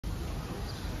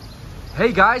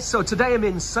Hey guys, so today I'm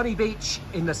in Sunny Beach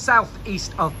in the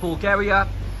southeast of Bulgaria,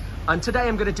 and today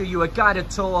I'm going to do you a guided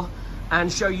tour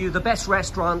and show you the best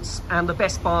restaurants and the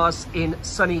best bars in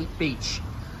Sunny Beach.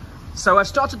 So I've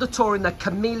started the tour in the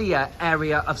Camellia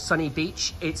area of Sunny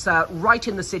Beach. It's right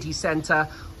in the city centre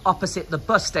opposite the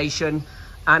bus station,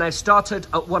 and I've started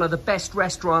at one of the best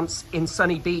restaurants in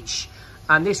Sunny Beach,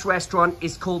 and this restaurant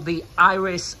is called the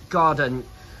Iris Garden.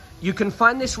 You can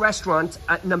find this restaurant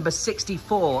at number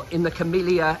 64 in the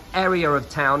Camellia area of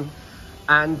town.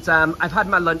 And I've had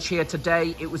my lunch here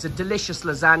today. It was a delicious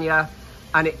lasagna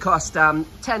and it cost 10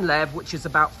 lev, which is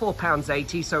about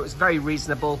 £4.80. So it's very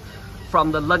reasonable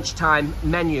from the lunchtime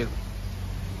menu.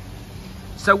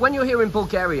 So when you're here in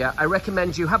Bulgaria, I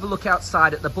recommend you have a look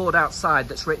outside at the board outside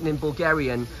that's written in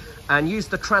Bulgarian and use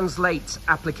the Translate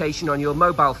application on your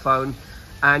mobile phone,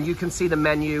 and you can see the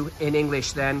menu in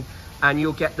English then. And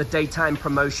you'll get the daytime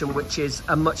promotion, which is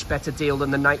a much better deal than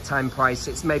the nighttime price.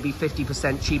 It's maybe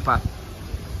 50% cheaper.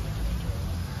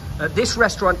 This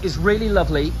restaurant is really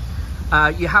lovely.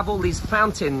 You have all these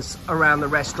fountains around the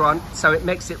restaurant, so it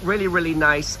makes it really, really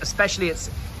nice. Especially it's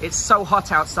so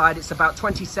hot outside. It's about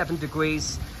 27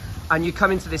 degrees, and you come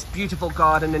into this beautiful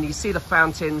garden and you see the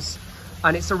fountains,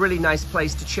 and it's a really nice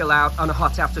place to chill out on a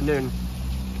hot afternoon.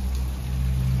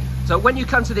 So when you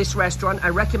come to this restaurant, I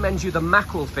recommend you the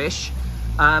mackerel fish.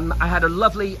 I had a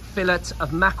lovely fillet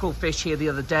of mackerel fish here the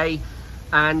other day,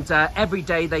 and every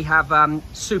day they have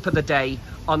soup of the day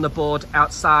on the board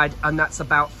outside, and that's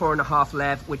about 4.5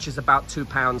 lev, which is about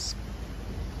 £2.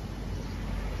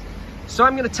 So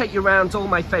I'm going to take you around all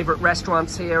my favorite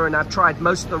restaurants here, and I've tried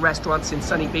most of the restaurants in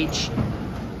Sunny Beach.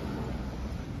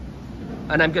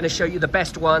 And I'm going to show you the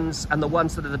best ones and the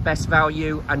ones that are the best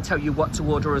value, and tell you what to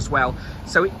order as well.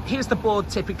 So here's the board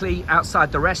typically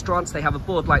outside the restaurants. They have a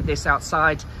board like this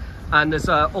outside, and there's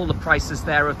all the prices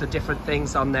there of the different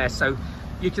things on there. So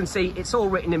you can see it's all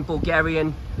written in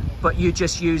Bulgarian, but you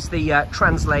just use the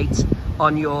Translate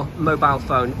on your mobile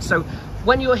phone. So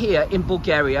when you're here in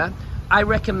Bulgaria, I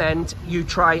recommend you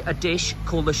try a dish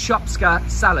called the Shopska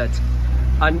salad.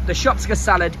 And the Shopska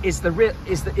salad is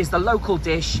the local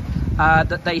dish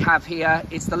that they have here.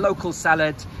 It's the local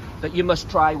salad that you must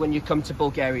try when you come to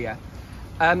Bulgaria.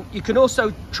 You can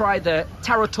also try the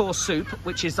tarator soup,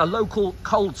 which is a local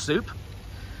cold soup.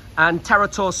 And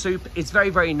tarator soup is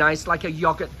very, very nice, like a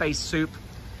yogurt-based soup.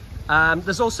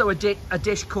 There's also a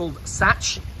dish called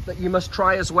sach that you must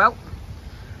try as well.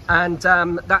 And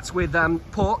that's with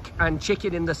pork and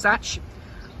chicken in the sach.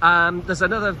 There's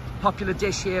another popular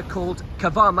dish here called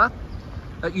kavama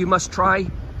that you must try.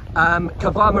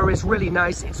 Kavama is really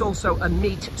nice. It's also a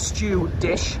meat stew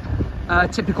dish,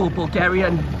 typical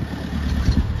Bulgarian.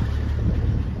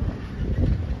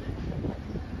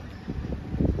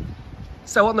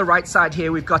 So on the right side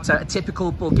here, we've got a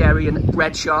typical Bulgarian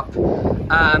bread shop.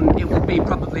 It will be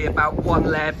probably about 1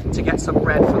 lev to get some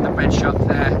bread from the bread shop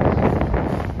there.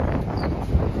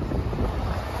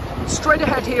 Straight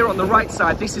ahead here on the right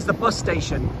side, this is the bus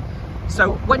station.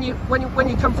 So when you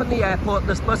come from the airport,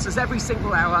 there's buses every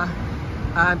single hour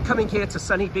coming here to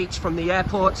Sunny Beach from the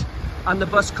airport, and the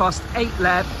bus costs 8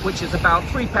 lev, which is about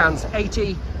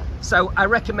 £3.80. So I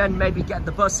recommend maybe get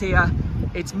the bus here.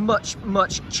 It's much,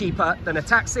 much cheaper than a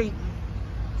taxi.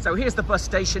 So here's the bus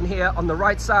station here on the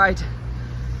right side,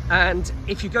 and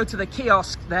if you go to the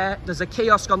kiosk there's a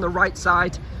kiosk on the right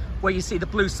side where you see the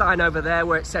blue sign over there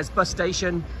where it says bus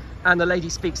station, and the lady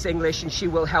speaks English and she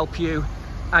will help you,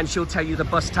 and she'll tell you the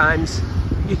bus times.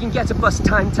 You can get a bus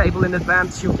timetable in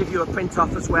advance. She'll give you a print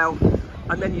off as well.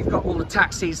 And then you've got all the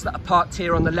taxis that are parked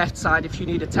here on the left side if you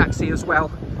need a taxi as well.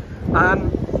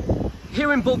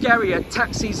 Here in Bulgaria,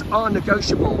 taxis are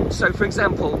negotiable. So for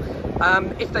example,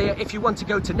 if you want to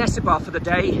go to Nesibar for the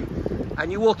day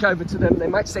and you walk over to them, they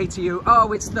might say to you,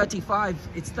 oh, it's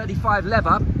 35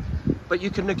 leva, but you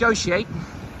can negotiate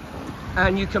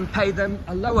and you can pay them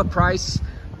a lower price,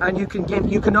 and you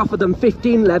can offer them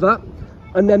 15 leva,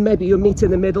 and then maybe you'll meet in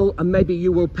the middle and maybe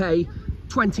you will pay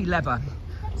 20 leva.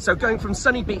 So going from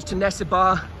Sunny Beach to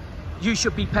Nesibar, you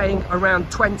should be paying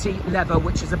around 20 leva,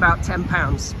 which is about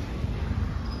 £10.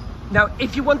 Now,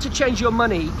 if you want to change your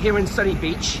money here in Sunny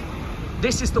Beach,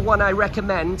 this is the one I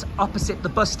recommend opposite the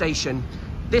bus station.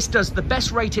 This does the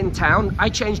best rate in town. I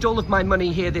changed all of my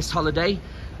money here this holiday.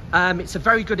 It's a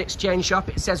very good exchange shop.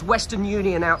 It says Western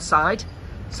Union outside,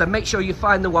 so make sure you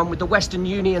find the one with the Western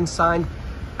Union sign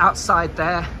outside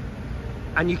there,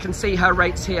 and you can see her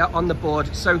rates here on the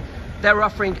board. So they're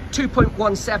offering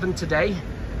 2.17 today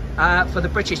for the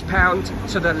British pound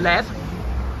to the lev.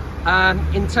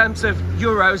 In terms of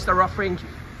euros, they're offering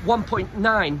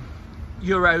 1.9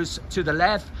 euros to the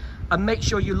lev, and make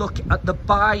sure you look at the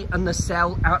buy and the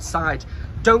sell outside.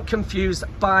 Don't confuse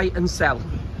buy and sell,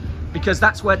 because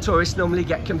that's where tourists normally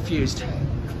get confused.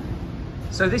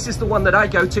 So this is the one that I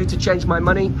go to change my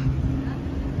money,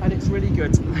 and it's really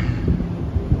good.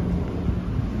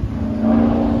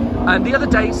 And the other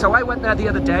day, so I went there the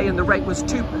other day, and the rate was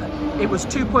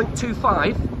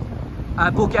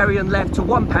 2.25 Bulgarian lev to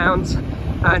 £1,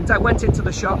 and I went into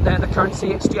the shop there, the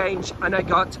currency exchange, and I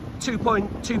got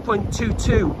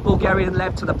 2.22 Bulgarian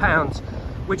lev to the pound,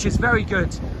 which is very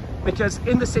good, because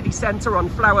in the city centre on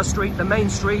Flower Street, the main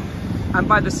street, and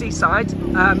by the seaside,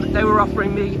 they were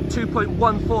offering me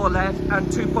 2.14 lev and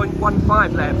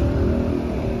 2.15 lev.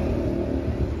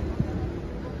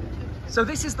 So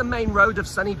this is the main road of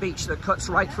Sunny Beach that cuts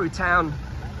right through town.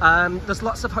 There's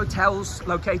lots of hotels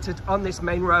located on this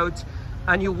main road,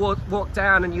 and you walk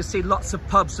down and you see lots of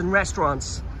pubs and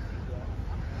restaurants.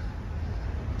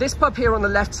 This pub here on the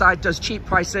left side does cheap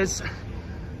prices.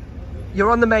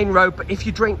 You're on the main road, but if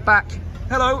you drink back...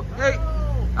 Hello, hey,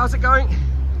 how's it going?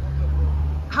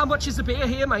 How much is the beer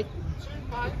here, mate? 2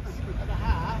 pints and a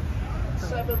half,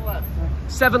 7 lev.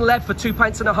 7 lev for 2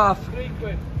 pints and a half. 3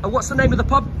 quid. And what's the name of the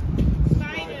pub?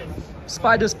 Spiders.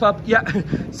 Spiders Pub, yeah.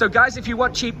 So guys, if you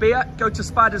want cheap beer, go to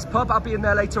Spiders Pub. I'll be in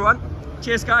there later on.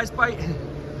 Cheers guys, bye.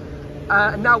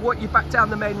 And now walk you back down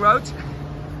the main road,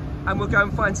 and we'll go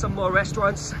and find some more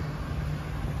restaurants.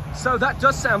 So that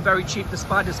does sound very cheap, the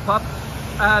Spiders Pub.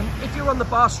 If you're on the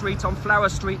Bar Street, on Flower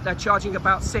Street, they're charging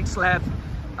about 6 lev,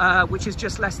 which is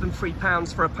just less than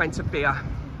 £3 for a pint of beer.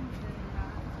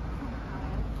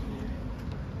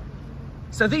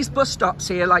 So these bus stops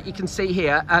here, like you can see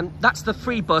here, that's the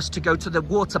free bus to go to the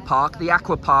water park, the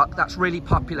aqua park. That's really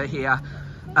popular here.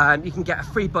 You can get a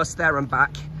free bus there and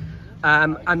back.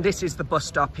 And this is the bus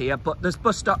stop here, but there's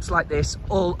bus stops like this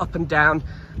all up and down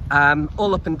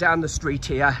the street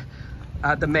here,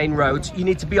 the main road. You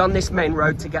need to be on this main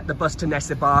road to get the bus to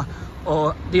Nesibar,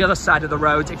 or the other side of the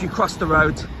road. If you cross the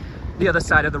road, the other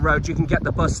side of the road, you can get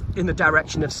the bus in the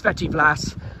direction of Sveti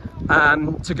Vlas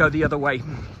to go the other way.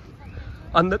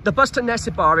 On the bus to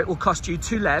Nesibar, it will cost you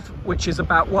 2 lev, which is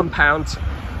about £1,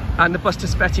 and the bus to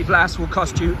Sveti Vlas will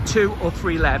cost you 2 or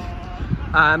 3 lev.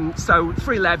 So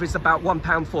 3 lev is about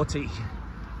 £1.40.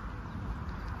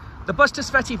 The bus to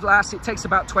Sveti Vlas, it takes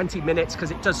about 20 minutes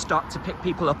because it does stop to pick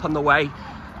people up on the way,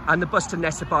 and the bus to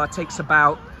Nesibar takes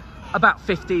about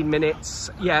 15 minutes.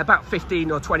 Yeah, about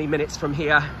 15 or 20 minutes from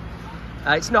here.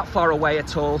 It's not far away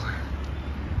at all.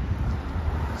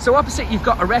 So opposite, you've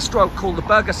got a restaurant called the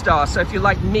Burger Star. So if you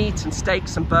like meat and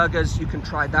steaks and burgers, you can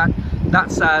try that.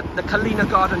 That's the Kalina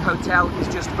Garden Hotel is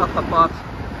just up above.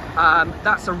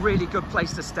 That's a really good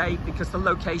place to stay because the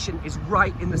location is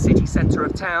right in the city centre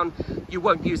of town. You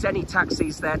won't use any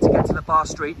taxis there to get to the Bar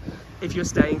Street if you're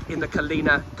staying in the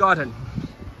Kalina Garden.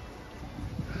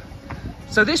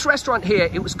 So this restaurant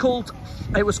here, it was called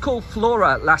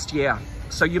Flora last year,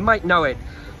 so you might know it,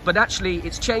 but actually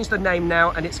it's changed the name now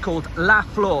and it's called La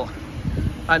Flor.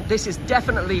 And this is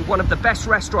definitely one of the best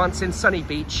restaurants in Sunny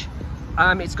Beach.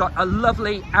 It's got a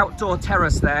lovely outdoor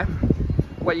terrace there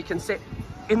where you can sit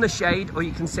in the shade or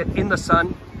you can sit in the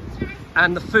sun,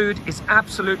 and the food is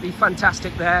absolutely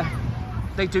fantastic there.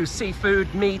 They do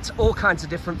seafood, meat, all kinds of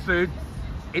different food.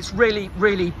 It's really,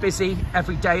 really busy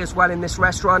every day as well in this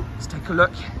restaurant. Let's take a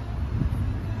look.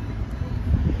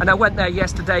 And I went there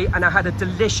yesterday and I had a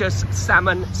delicious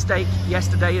salmon steak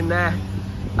yesterday in there.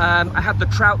 I had the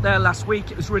trout there last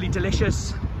week. It was really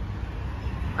delicious.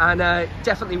 And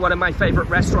definitely one of my favorite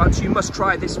restaurants. You must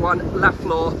try this one, La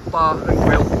Flor Bar and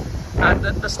Grill. And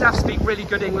the staff speak really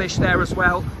good English there as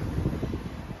well.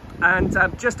 And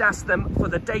just ask them for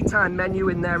the daytime menu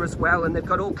in there as well. And they've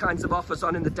got all kinds of offers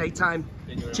on in the daytime.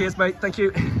 Cheers, mate. Thank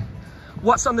you.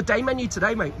 What's on the day menu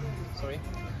today, mate? Sorry?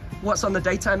 What's on the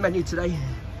daytime menu today?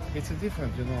 It's a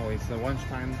different, you know, it's a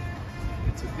lunchtime.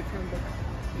 It's a different, but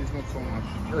it's not so much.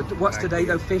 What's like today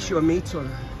though? Fish or meat? Or...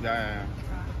 Yeah.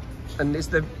 And is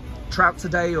the trout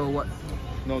today or what?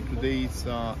 No, today it's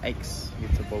eggs.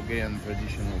 It's a Bulgarian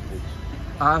traditional food.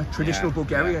 Ah, traditional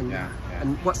Bulgarian. Yeah.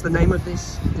 And what's the name of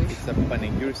this dish? It's a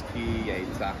panegyurski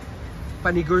yaitsa.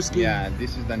 Panegyurski? Yeah,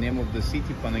 this is the name of the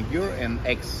city, Panagyur, and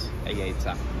eggs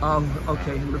yaitsa. Oh,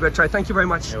 okay. We're going to try. Thank you very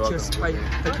much. You're Cheers. welcome. Bye.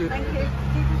 Thank you.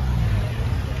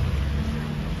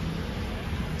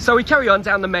 So we carry on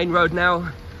down the main road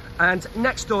now, and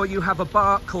next door you have a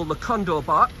bar called the Condor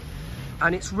Bar,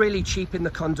 and it's really cheap in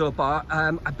the Condor Bar.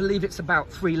 I believe it's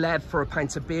about 3 lev for a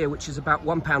pint of beer, which is about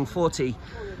 £1.40,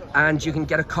 and you can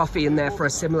get a coffee in there for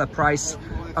a similar price,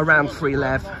 around 3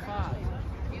 lev.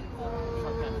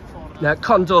 Now,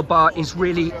 Condor Bar is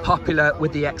really popular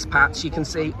with the expats. You can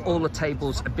see all the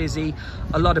tables are busy.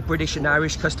 A lot of British and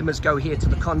Irish customers go here to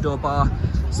the Condor Bar.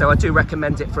 So I do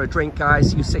recommend it for a drink,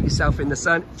 guys. You sit yourself in the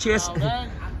sun. Cheers.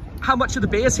 How much of the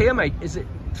beers here, mate? Is it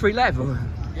 3 lev? Or?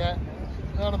 Yeah.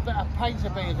 A pint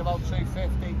of beer is about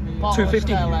 250. 250?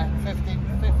 50.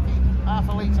 Half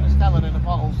a litre of Stella in a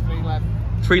bottle's 3 lev.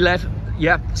 3 lev,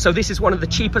 yeah. So this is one of the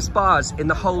cheapest bars in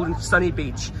the whole Sunny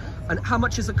Beach. And how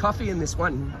much is the coffee in this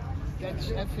one?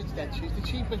 Everything's dead cheap. The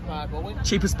cheapest bar going.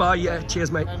 Cheapest bar, yeah.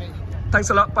 Cheers, mate.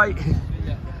 Thanks a lot, bye.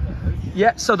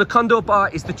 Yeah, so the Condor Bar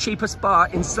is the cheapest bar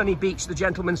in Sunny Beach, the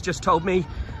gentleman's just told me.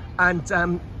 And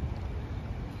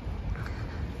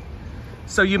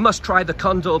so you must try the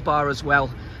Condor Bar as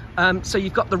well. So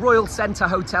you've got the Royal Centre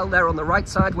Hotel there on the right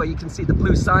side where you can see the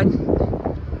blue sign.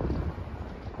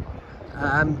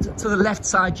 To the left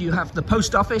side you have the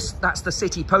post office. That's the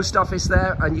city post office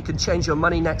there, and you can change your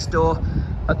money next door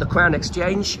at the Crown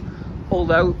Exchange.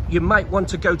 Although you might want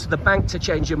to go to the bank to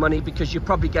change your money, because you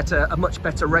probably get a much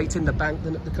better rate in the bank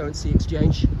than at the currency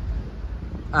exchange.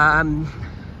 On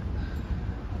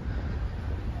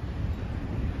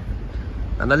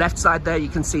the left side there you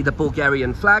can see the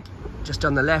Bulgarian flag, just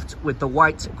on the left with the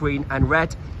white, green and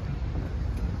red.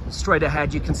 Straight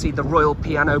ahead you can see the Royal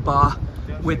Piano Bar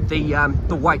with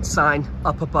the white sign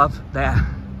up above there.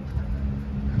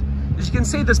 As you can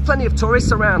see, there's plenty of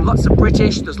tourists around, lots of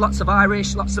British, there's lots of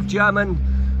Irish, lots of German,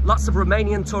 lots of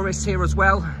Romanian tourists here as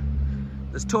well.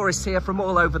 There's tourists here from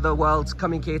all over the world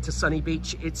coming here to Sunny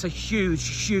Beach. It's a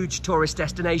huge, huge tourist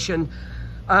destination.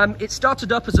 It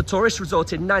started up as a tourist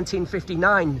resort in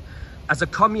 1959, as a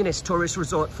communist tourist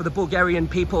resort for the Bulgarian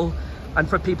people and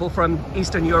for people from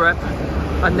Eastern Europe.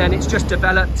 And then it's just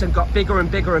developed and got bigger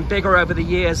and bigger and bigger over the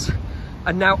years.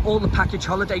 And now all the package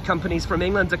holiday companies from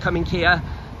England are coming here,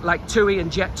 like TUI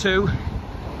and Jet2.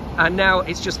 And now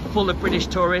it's just full of British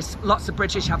tourists. Lots of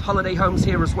British have holiday homes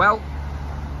here as well.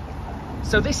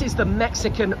 So this is the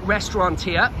Mexican restaurant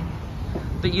here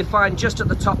that you find just at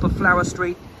the top of Flower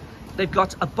Street. They've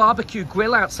got a barbecue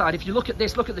grill outside. If you look at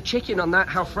this, look at the chicken on that,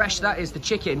 how fresh that is, the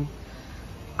chicken.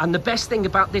 And the best thing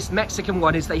about this Mexican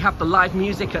one is they have the live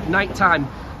music at night time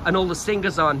and all the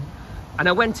singers on. And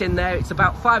I went in there, it's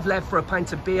about 5 lev for a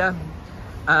pint of beer,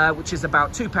 which is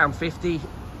about £2.50.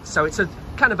 So it's a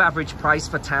kind of average price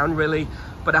for town, really.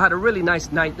 But I had a really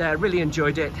nice night there, really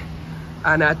enjoyed it.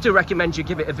 And I do recommend you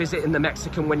give it a visit in the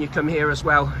Mexican when you come here as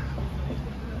well.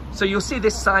 So you'll see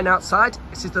this sign outside.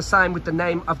 This is the sign with the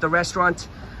name of the restaurant.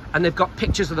 And they've got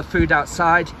pictures of the food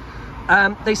outside.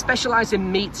 They specialize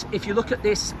in meat. If you look at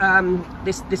this,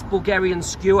 this Bulgarian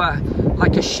skewer,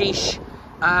 like a shish,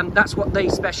 that's what they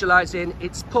specialize in.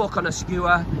 It's pork on a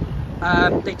skewer.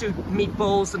 They do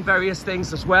meatballs and various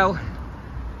things as well.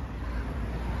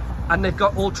 And they've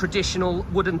got all traditional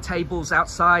wooden tables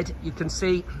outside, you can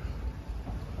see.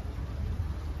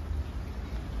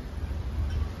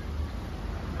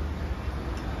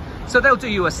 So they'll do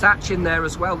you a sach in there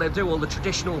as well. They'll do all the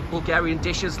traditional Bulgarian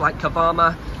dishes like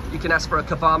kavama. You can ask for a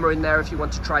kavama in there if you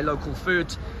want to try local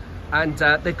food. And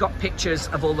they've got pictures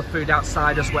of all the food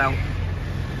outside as well.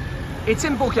 It's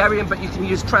in Bulgarian, but you can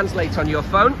use Translate on your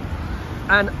phone.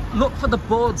 And look for the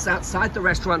boards outside the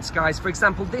restaurants, guys. For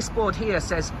example, this board here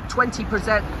says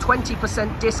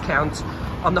 20% discount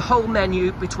on the whole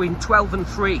menu between 12 and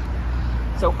 3.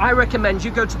 So I recommend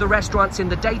you go to the restaurants in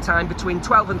the daytime between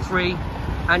 12 and 3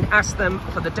 and ask them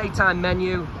for the daytime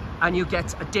menu, and you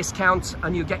get a discount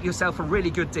and you get yourself a really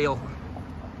good deal.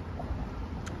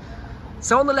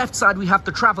 So on the left side, we have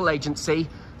the travel agency.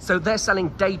 So they're selling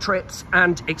day trips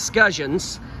and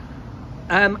excursions.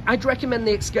 I'd recommend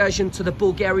the excursion to the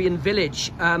Bulgarian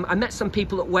village. I met some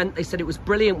people that went. They said it was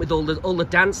brilliant with all the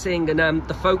dancing and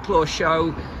the folklore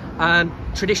show,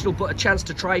 a chance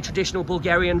to try traditional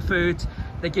Bulgarian food.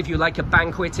 They give you like a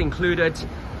banquet included.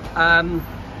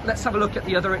 Let's have a look at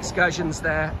the other excursions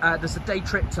there. There's a day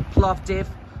trip to Plovdiv,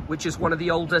 which is one of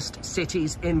the oldest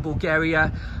cities in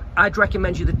Bulgaria. I'd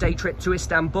recommend you the day trip to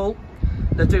Istanbul.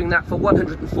 They're doing that for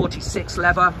 146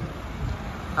 leva.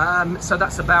 So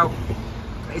that's about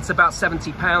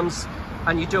 £70,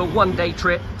 and you do a one-day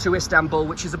trip to Istanbul,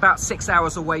 which is about 6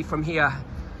 hours away from here.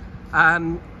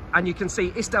 And you can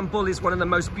see Istanbul is one of the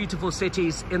most beautiful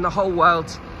cities in the whole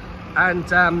world,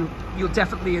 and you'll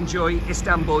definitely enjoy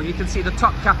Istanbul. You can see the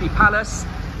Topkapi Palace,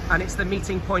 and it's the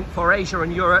meeting point for Asia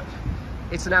and Europe.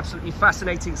 It's an absolutely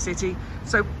fascinating city.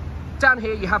 So down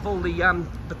here you have all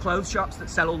the clothes shops that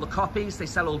sell all the copies. They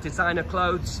sell all designer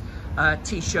clothes,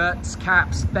 t-shirts,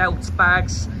 caps, belts,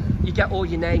 bags. You get all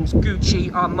your names: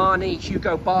 Gucci, Armani,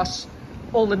 Hugo Boss,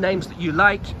 all the names that you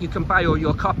like. You can buy all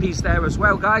your copies there as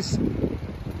well, guys.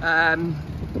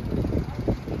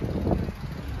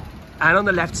 And on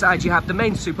the left side, you have the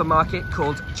main supermarket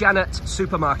called Janet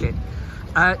Supermarket.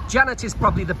 Janet is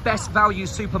probably the best value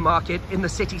supermarket in the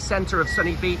city centre of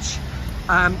Sunny Beach.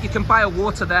 You can buy a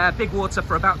water there, big water,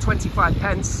 for about 25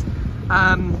 pence.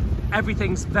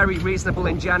 Everything's very reasonable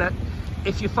in Janet.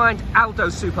 If you find Aldo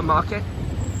Supermarket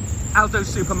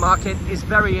is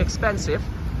very expensive.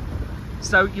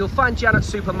 So you'll find Janet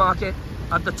Supermarket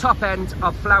at the top end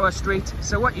of Flower Street.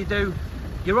 So what you do,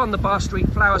 you're on the Bar Street,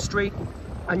 Flower Street,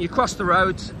 and you cross the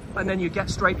road, and then you get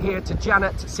straight here to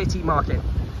Janet City Market.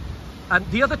 And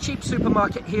the other cheap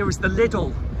supermarket here is the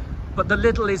Lidl, but the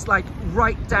Lidl is like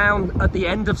right down at the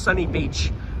end of Sunny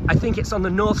Beach. I think it's on the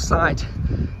north side,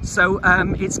 so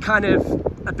it's kind of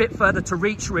a bit further to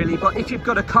reach really, but if you've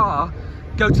got a car,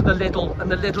 go to the Lidl,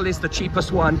 and the Lidl is the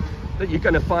cheapest one that you're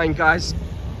going to find, guys.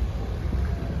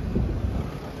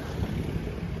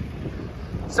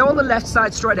 So on the left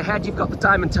side straight ahead, you've got the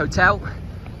Diamond Hotel,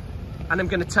 and I'm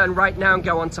going to turn right now and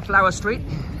go on to Flower Street.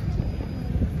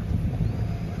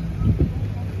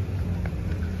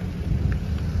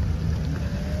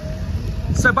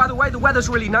 So by the way, the weather's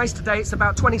really nice today. It's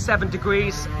about 27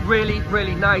 degrees, really,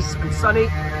 really nice and sunny.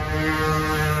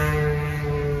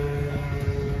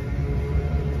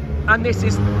 And this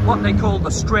is what they call the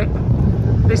Strip.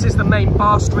 This is the main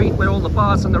Bar Street where all the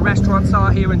bars and the restaurants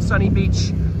are here in Sunny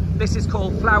Beach. This is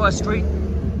called Flower Street.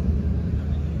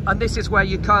 And this is where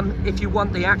you come if you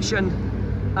want the action.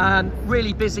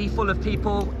 Really busy, full of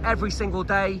people every single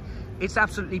day. It's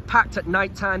absolutely packed at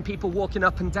night time, people walking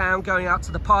up and down, going out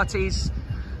to the parties.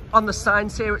 On the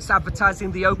signs here, it's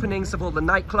advertising the openings of all the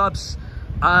nightclubs.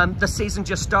 The season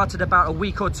just started about a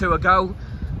week or two ago,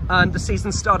 and the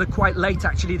season started quite late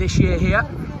actually this year here.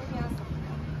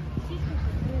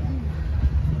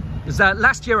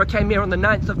 Last year I came here on the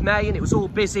 9th of May and it was all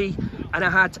busy, and I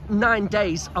had 9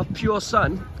 days of pure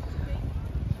sun.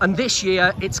 And this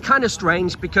year it's kind of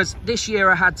strange because this year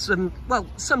I had some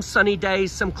sunny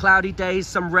days, some cloudy days,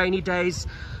 some rainy days,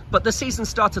 but the season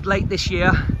started late this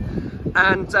year.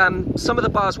 And some of the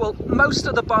bars, well, most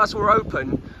of the bars were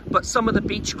open, but some of the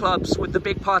beach clubs with the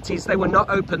big parties, they were not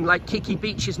open. Like Kiki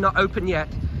Beach is not open yet.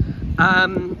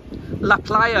 La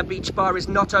Playa Beach Bar is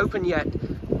not open yet.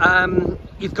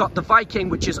 You've got the Viking,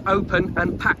 which is open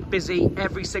and packed busy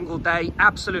every single day.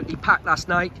 Absolutely packed last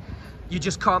night. You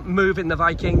just can't move in the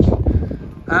Viking.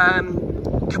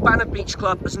 Cabana Beach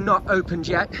Club is not opened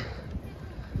yet.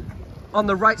 On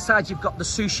the right side, you've got the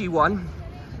Sushi one.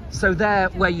 So there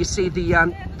where you see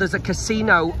the, there's a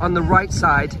casino on the right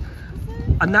side,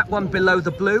 and that one below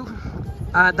the blue,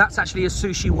 that's actually a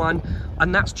sushi one,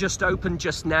 and that's just opened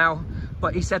just now.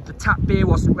 But he said the tap beer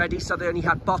wasn't ready, so they only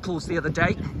had bottles the other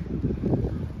day.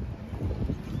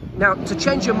 Now, to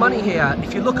change your money here,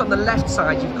 if you look on the left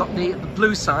side, you've got the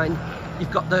blue sign,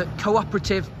 you've got the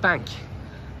cooperative bank,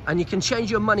 and you can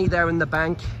change your money there in the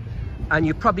bank, and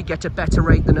you probably get a better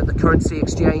rate than at the currency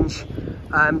exchange.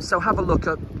 So have a look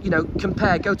at,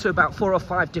 compare, go to about 4 or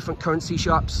 5 different currency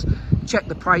shops, check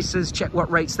the prices, check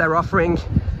what rates they're offering.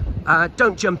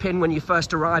 Don't jump in when you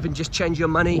first arrive and just change your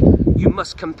money. You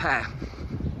must compare.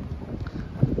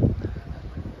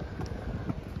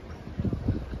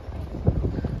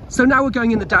 So now we're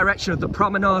going in the direction of the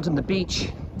promenade and the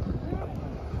beach.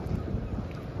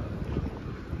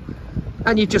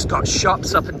 And you've just got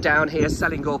shops up and down here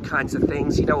selling all kinds of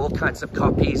things, all kinds of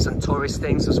copies and tourist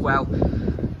things as well.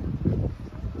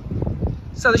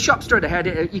 So the shop straight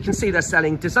ahead, you can see they're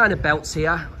selling designer belts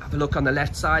here. Have a look on the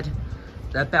left side.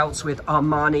 They're belts with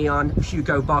Armani on,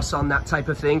 Hugo Boss on, that type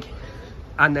of thing.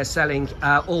 And they're selling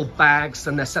all bags,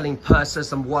 and they're selling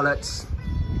purses and wallets.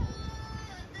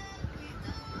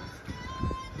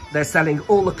 They're selling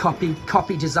all the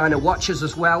copy designer watches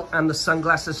as well, and the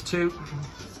sunglasses too.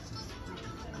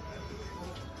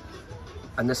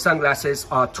 And the sunglasses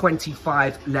are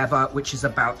 25 leather, which is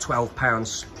about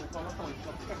 £12.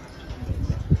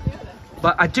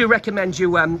 But I do recommend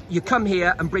you you come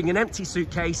here and bring an empty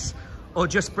suitcase, or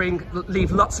just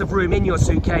leave lots of room in your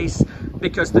suitcase,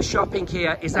 because the shopping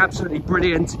here is absolutely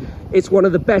brilliant. It's one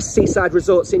of the best seaside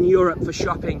resorts in Europe for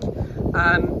shopping.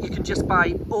 You can just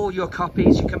buy all your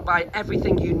copies. You can buy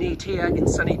everything you need here in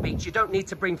Sunny Beach. You don't need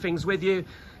to bring things with you.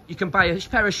 You can buy a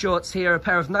pair of shorts here, a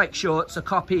pair of night shorts, a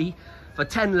copy for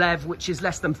 10 lev, which is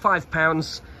less than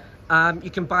 £5. You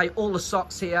can buy all the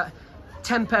socks here,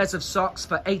 10 pairs of socks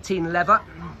for 18 leather.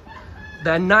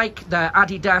 They're Nike, they're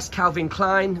Adidas, Calvin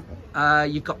Klein.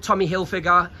 You've got Tommy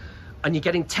Hilfiger, and you're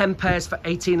getting 10 pairs for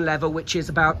 18 leather, which is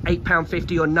about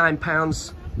 £8.50 or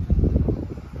 £9.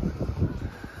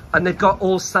 And they've got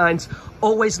all signs.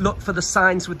 Always look for the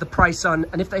signs with the price on,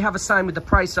 and if they have a sign with the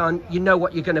price on, you know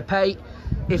what you're going to pay.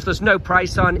 If there's no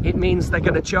price on, it means they're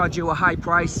going to charge you a high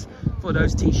price for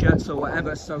those t-shirts or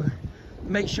whatever. So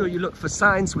make sure you look for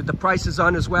signs with the prices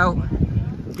on as well.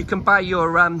 You can buy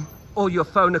your all your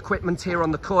phone equipment here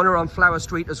on the corner on Flower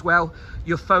Street as well.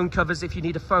 Your phone covers if you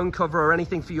need a phone cover or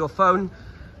anything for your phone.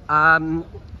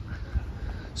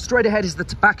 Straight ahead is the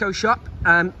tobacco shop.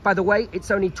 By the way, it's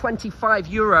only 25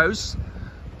 euros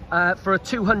for a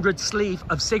 200 sleeve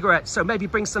of cigarettes. So maybe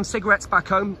bring some cigarettes back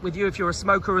home with you if you're a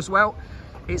smoker as well.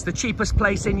 It's the cheapest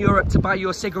place in Europe to buy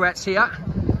your cigarettes here.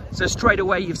 So straight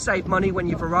away you've saved money when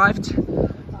you've arrived.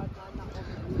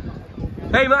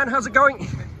 Hey man, how's it going?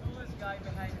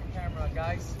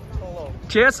 Guys, follow.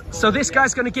 Cheers. So this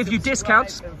guy's going to give you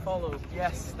discounts. And follow.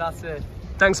 Yes, that's it.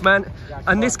 Thanks, man.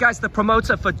 And this guy's the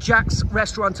promoter for Jack's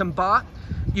Restaurant and Bar.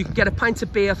 You can get a pint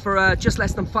of beer for just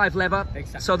less than €5.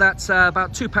 Exactly. So that's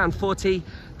about £2.40.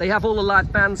 They have all the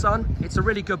live bands on. It's a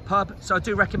really good pub. So I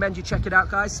do recommend you check it out,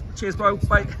 guys. Cheers, bro.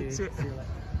 Bye. See you.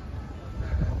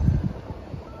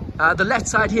 The left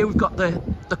side here, we've got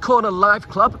the Corner Live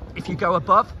Club. If you go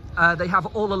above, they have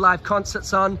all the live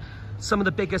concerts on. Some of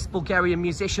the biggest Bulgarian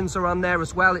musicians are on there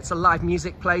as well. It's a live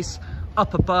music place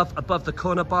up above the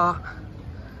corner bar.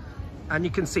 And you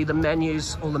can see the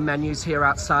menus, all the menus here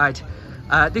outside.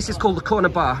 This is called the Corner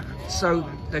Bar. So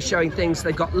they're showing things.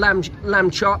 They've got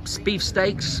lamb chops, beef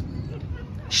steaks,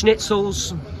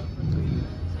 schnitzels,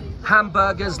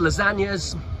 hamburgers,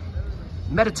 lasagnas,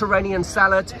 Mediterranean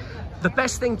salad. The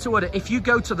best thing to order, if you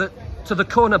go to the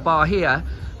Corner Bar here,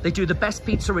 they do the best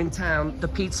pizza in town. The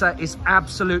pizza is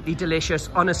absolutely delicious.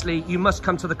 Honestly, you must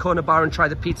come to the Corner Bar and try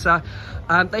the pizza.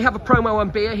 They have a promo on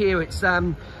beer here. It's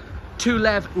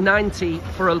 2.90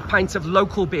 for a pint of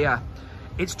local beer.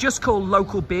 It's just called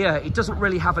local beer. It doesn't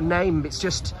really have a name. It's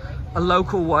just a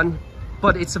local one,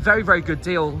 but it's a very, very good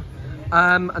deal.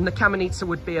 And the Kamenitsa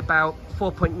would be about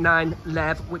 4.9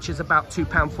 lev, which is about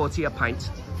 £2.40 a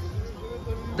pint.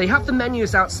 They have the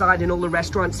menus outside in all the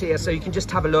restaurants here, so you can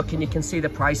just have a look and you can see the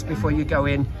price before you go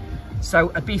in. So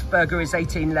a beef burger is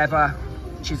 18 lever,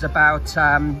 which is about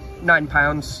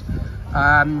 £9,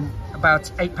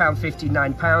 about £8.50,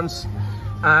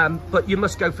 £9. But you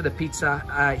must go for the pizza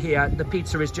here. The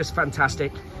pizza is just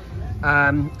fantastic.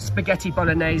 Spaghetti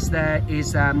bolognese there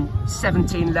is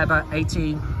 17 lever,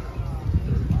 80.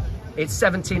 It's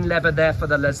 17 lever there for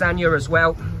the lasagna as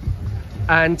well.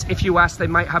 And if you ask, they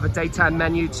might have a daytime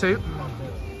menu too.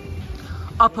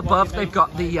 Up above, they've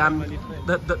got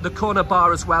the Corner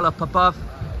Bar as well up above,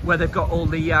 where they've got all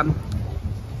the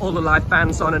live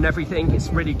bands on and everything. It's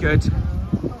really good.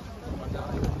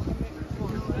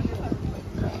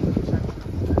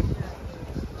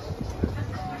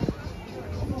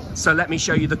 So let me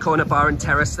show you the Corner Bar and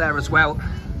terrace there as well.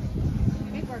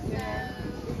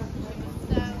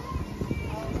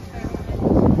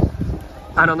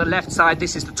 And on the left side,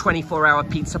 this is the 24-hour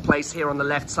pizza place here on the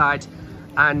left side.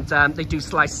 And they do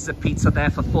slices of pizza there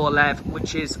for 4 lev,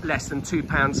 which is less than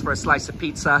 £2 for a slice of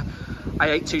pizza. I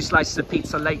ate 2 slices of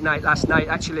pizza late night last night,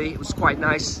 actually. It was quite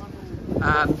nice.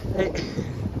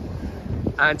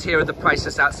 And here are the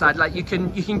prices outside. Like you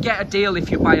can get a deal if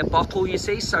you buy a bottle, you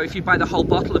see. So if you buy the whole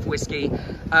bottle of whiskey,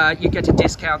 you get a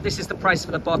discount. This is the price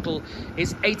for the bottle.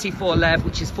 It's 84 lev,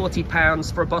 which is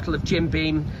 £40 for a bottle of Jim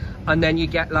Beam. And then you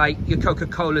get like your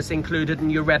Coca-Colas included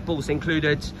and your Red Bulls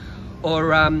included.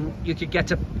 Or you could get,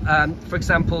 for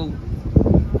example,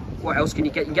 what else can you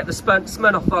get? You can get the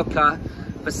Smirnoff vodka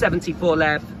for 74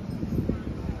 lev.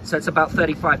 So it's about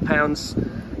 £35.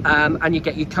 And you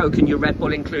get your Coke and your Red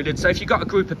Bull included. So if you've got a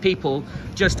group of people,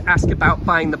 just ask about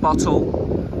buying the bottle.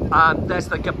 There's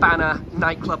the Gabbana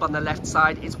nightclub on the left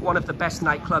side. It's one of the best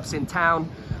nightclubs in town.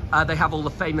 They have all the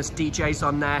famous DJs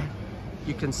on there.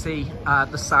 You can see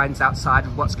the signs outside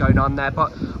of what's going on there.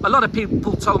 But a lot of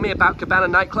people told me about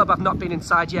Gabbana nightclub. I've not been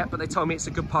inside yet, but they told me it's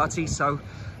a good party. So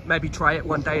maybe try it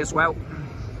one day as well.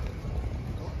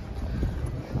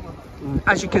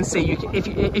 As you can see,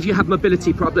 if you have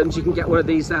mobility problems, you can get one of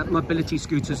these mobility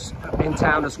scooters in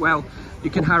town as well.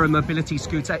 You can hire a mobility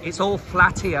scooter. It's all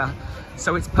flat here,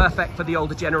 so it's perfect for the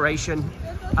older generation.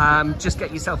 Just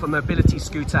get yourself a mobility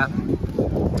scooter.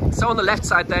 So on the left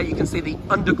side there, you can see the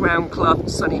Underground Club,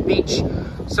 Sunny Beach.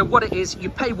 So what it is, you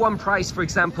pay one price, for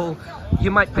example, you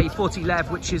might pay 40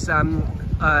 lev, which is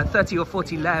 30 or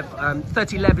 40 lev.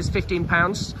 30 lev is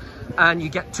 £15, and you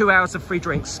get 2 hours of free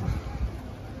drinks.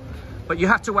 But you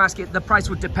have to ask it, the price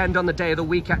would depend on the day of the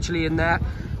week actually in there.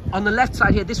 On the left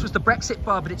side here, this was the Brexit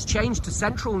bar, but it's changed to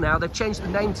Central now. They've changed the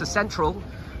name to Central.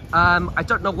 I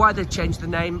don't know why they've changed the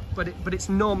name, but it's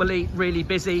normally really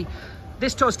busy.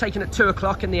 This tour's taken at 2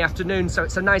 o'clock in the afternoon, so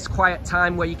it's a nice quiet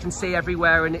time where you can see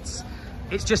everywhere, and it's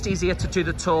just easier to do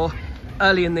the tour.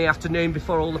 early in the afternoon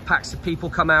before all the packs of people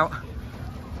come out.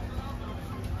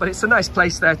 But it's a nice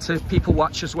place there to people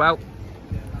watch as well.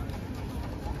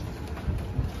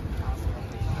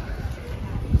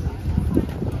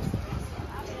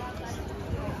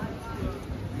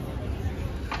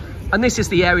 And this is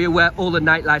the area where all the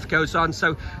nightlife goes on.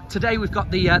 So today we've got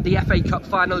the FA Cup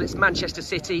final. It's Manchester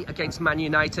City against Man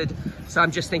United. So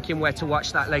I'm just thinking where to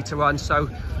watch that later on. So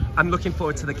I'm looking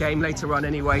forward to the game later on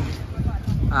anyway.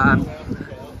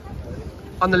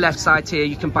 On the left side here,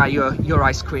 you can buy your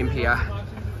ice cream here,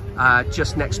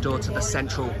 just next door to the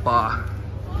central bar.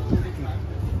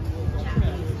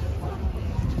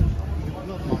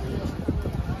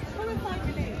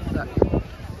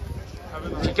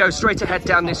 If you go straight ahead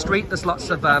down this street, there's lots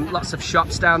of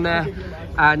shops down there,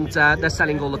 and they're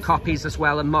selling all the copies as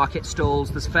well, and market stalls.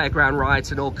 There's fairground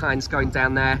rides and all kinds going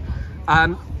down there.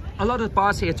 A lot of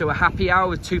bars here do a happy hour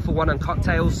with 2 for 1 on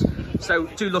cocktails, so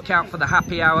do look out for the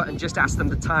happy hour and just ask them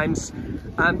the times.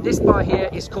 This bar here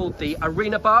is called the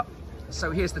Arena Bar,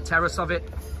 so here's the terrace of it,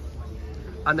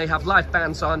 and they have live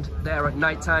bands on there at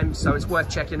night time, so it's worth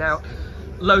checking out.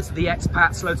 Loads of the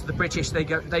expats, loads of the British, they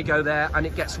go there, and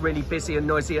it gets really busy and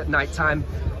noisy at night time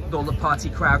with all the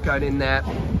party crowd going in there.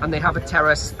 And they have a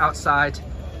terrace outside,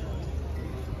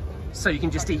 so you can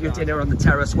just eat your dinner on the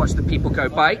terrace, watch the people go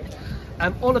by.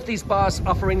 All of these bars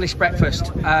offer English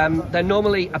breakfast. They're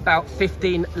normally about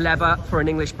 15 lever for an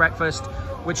English breakfast,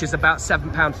 which is about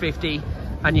 £7.50,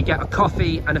 and you get a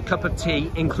coffee and a cup of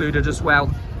tea included as well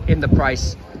in the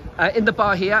price. In the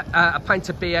bar here, a pint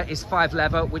of beer is 5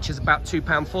 lever, which is about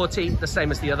 £2.40, the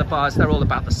same as the other bars. They're all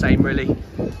about the same, really.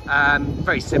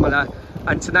 Very similar.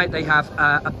 And tonight they have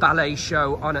a ballet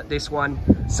show on at this one.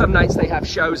 Some nights they have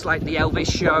shows like the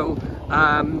Elvis show.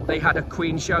 They had a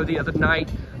Queen show the other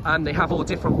night. They have all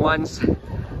different ones.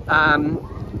 And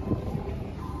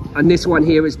this one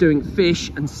here is doing fish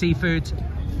and seafood.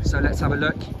 So let's have a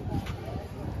look.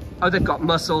 Oh, they've got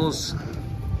mussels.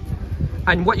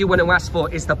 And what you want to ask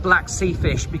for is the Black Sea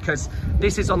fish, because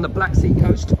this is on the Black Sea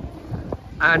coast.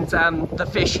 And the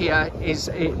fish here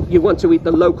you want to eat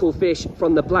the local fish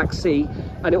from the Black Sea,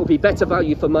 and it will be better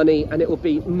value for money, and it will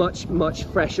be much, much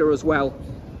fresher as well.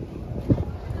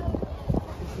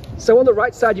 So on the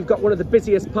right side, you've got one of the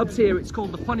busiest pubs here. It's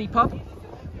called the Funny Pub.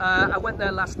 I went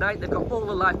there last night. They've got all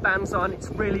the live bands on. It's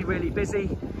really, really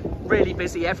busy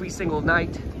every single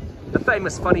night. The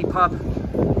famous Funny Pub.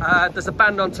 There's a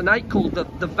band on tonight called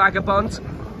the Vagabond.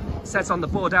 It says on the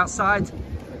board outside.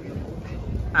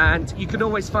 And you can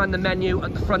always find the menu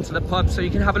at the front of the pub, so you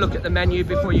can have a look at the menu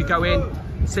before you go in,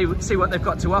 see what they've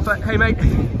got to offer. Hey mate.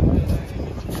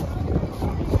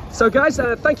 So guys,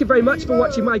 thank you very much for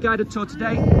watching my guided tour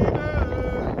today,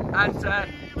 and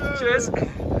cheers.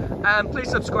 Please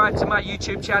subscribe to my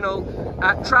YouTube channel,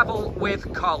 Travel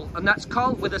with Col, and that's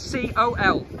Col with a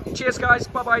C-O-L. Cheers guys,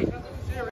 bye bye.